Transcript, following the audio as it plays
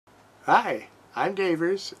Hi, I'm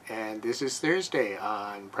Davers, and this is Thursday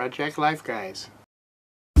on Project Life Guys.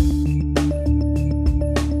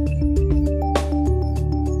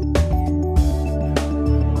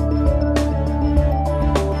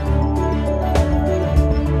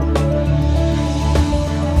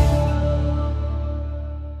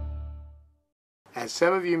 As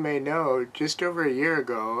some of you may know, just over a year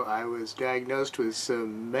ago I was diagnosed with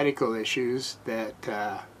some medical issues that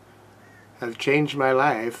have changed my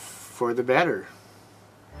life for the better.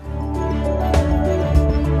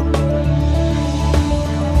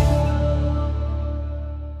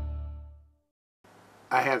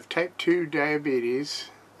 I have type 2 diabetes,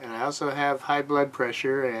 and I also have high blood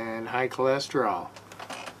pressure and high cholesterol.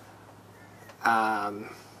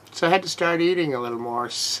 So I had to start eating a little more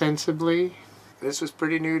sensibly. This was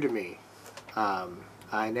pretty new to me.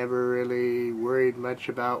 I never really worried much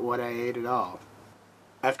about what I ate at all.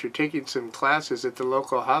 After taking some classes at the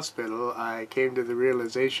local hospital, I came to the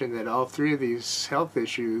realization that all three of these health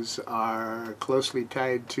issues are closely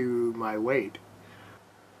tied to my weight.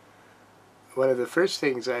 One of the first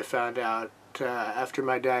things I found out after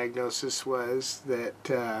my diagnosis was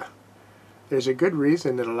that there's a good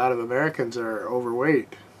reason that a lot of Americans are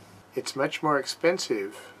overweight. It's much more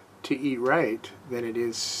expensive to eat right than it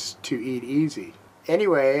is to eat easy.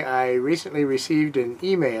 Anyway, I recently received an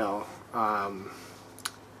email,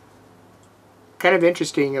 kind of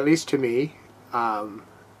interesting, at least to me,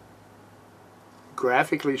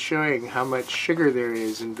 graphically showing how much sugar there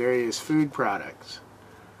is in various food products.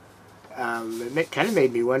 It kind of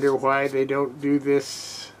made me wonder why they don't do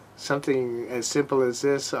this, something as simple as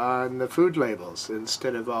this, on the food labels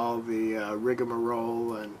instead of all the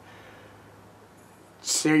rigmarole. And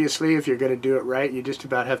seriously, if you're going to do it right, you just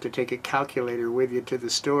about have to take a calculator with you to the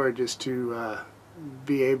store just to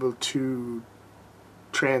be able to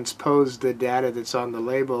transpose the data that's on the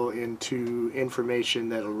label into information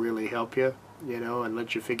that'll really help you, and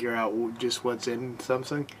let you figure out just what's in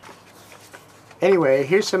something. Anyway,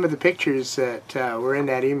 here's some of the pictures that were in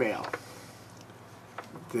that email.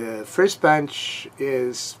 The first bunch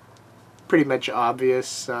is pretty much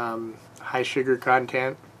obvious, high sugar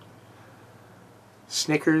content.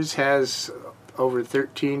 Snickers has over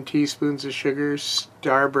 13 teaspoons of sugar.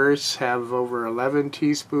 Starbursts have over 11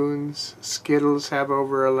 teaspoons. Skittles have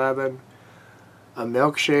over 11. A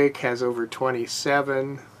milkshake has over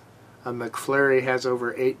 27. A McFlurry has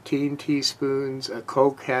over 18 teaspoons. A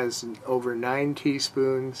Coke has over 9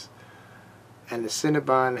 teaspoons. And a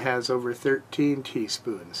Cinnabon has over 13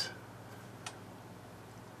 teaspoons.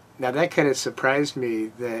 Now that kind of surprised me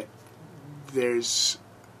that there's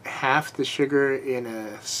half the sugar in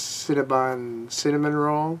a Cinnabon cinnamon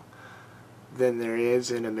roll than there is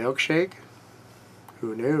in a milkshake.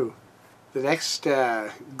 Who knew? The next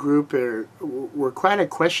group were kind of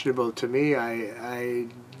questionable to me. I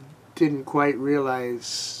didn't quite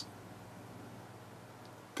realize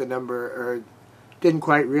the number, or didn't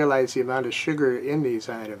quite realize the amount of sugar in these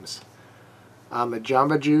items. A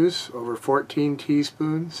Jamba Juice, over 14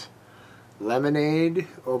 teaspoons. Lemonade,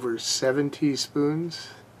 over 7 teaspoons.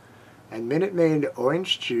 And Minute Maid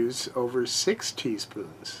orange juice, over 6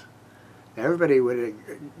 teaspoons. Now, everybody would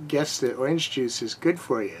have guessed that orange juice is good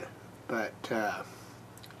for you, but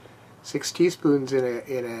 6 teaspoons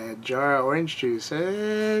in a jar of orange juice,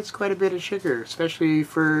 it's quite a bit of sugar, especially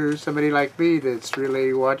for somebody like me that's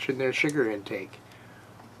really watching their sugar intake.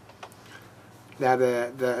 Now,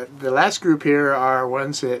 the last group here are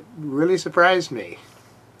ones that really surprised me.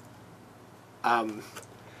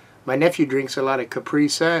 My nephew drinks a lot of Capri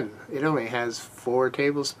Sun. It only has 4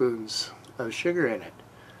 tablespoons of sugar in it.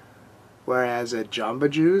 Whereas a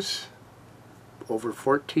Jamba Juice, over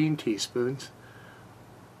 14 teaspoons.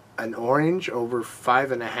 An orange, over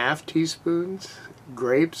 5.5 teaspoons.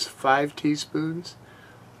 Grapes, 5 teaspoons.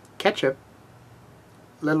 Ketchup,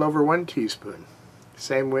 a little over 1 teaspoon.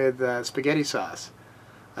 Same with spaghetti sauce.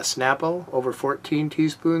 A Snapple, over 14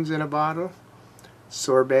 teaspoons in a bottle.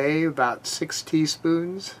 Sorbet, about 6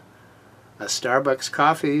 teaspoons. A Starbucks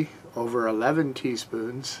coffee, over 11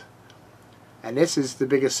 teaspoons. And this is the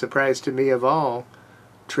biggest surprise to me of all.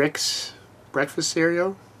 Trix breakfast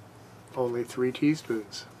cereal, only 3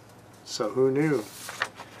 teaspoons. So who knew?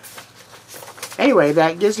 Anyway,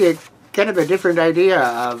 that gives you kind of a different idea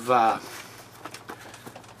of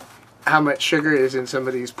how much sugar is in some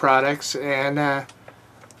of these products. And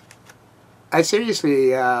I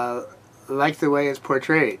seriously like the way it's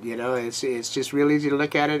portrayed. It's just real easy to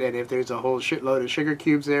look at it, and if there's a whole shitload of sugar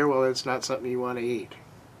cubes there, well, it's not something you want to eat.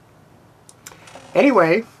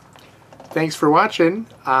 Anyway, thanks for watching.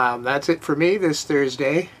 That's it for me this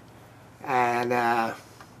Thursday, and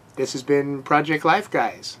This has been Project Life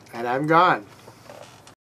Guys, and I'm gone.